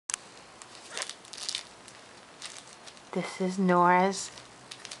This is Nora's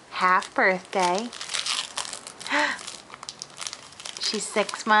half birthday. She's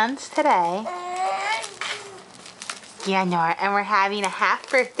 6 months today. Yeah, Nora, and we're having a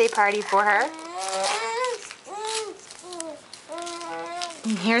half birthday party for her.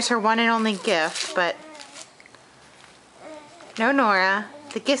 And here's her one and only gift, but no, Nora,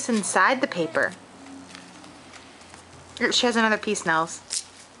 the gift's inside the paper. She has another piece, Nels.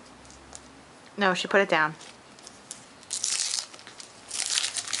 No, she put it down.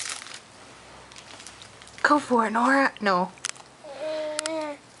 Go for it, Nora. No.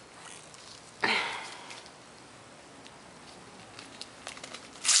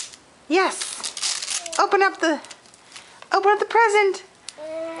 Yes. Open up the present.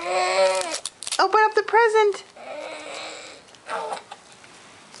 Open up the present.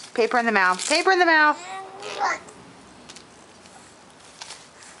 Paper in the mouth. Paper in the mouth.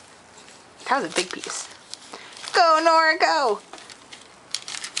 That was a big piece. Go, Nora, go.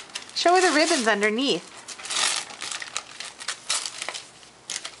 Show her the ribbons underneath.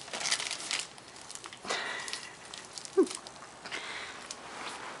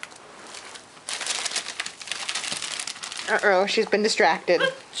 Uh-oh, she's been distracted.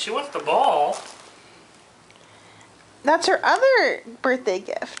 She wants the ball. That's her other birthday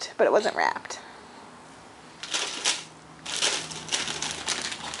gift, but it wasn't wrapped.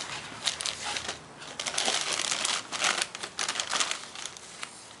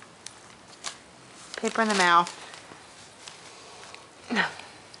 Paper in the mouth.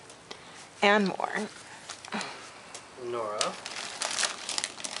 And more. Nora.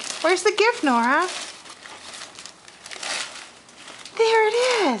 Where's the gift, Nora? There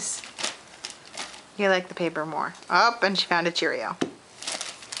it is. You like the paper more. Oh, and she found a Cheerio.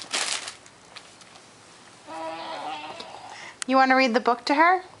 You want to read the book to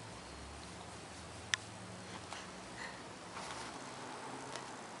her?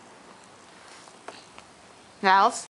 Nels?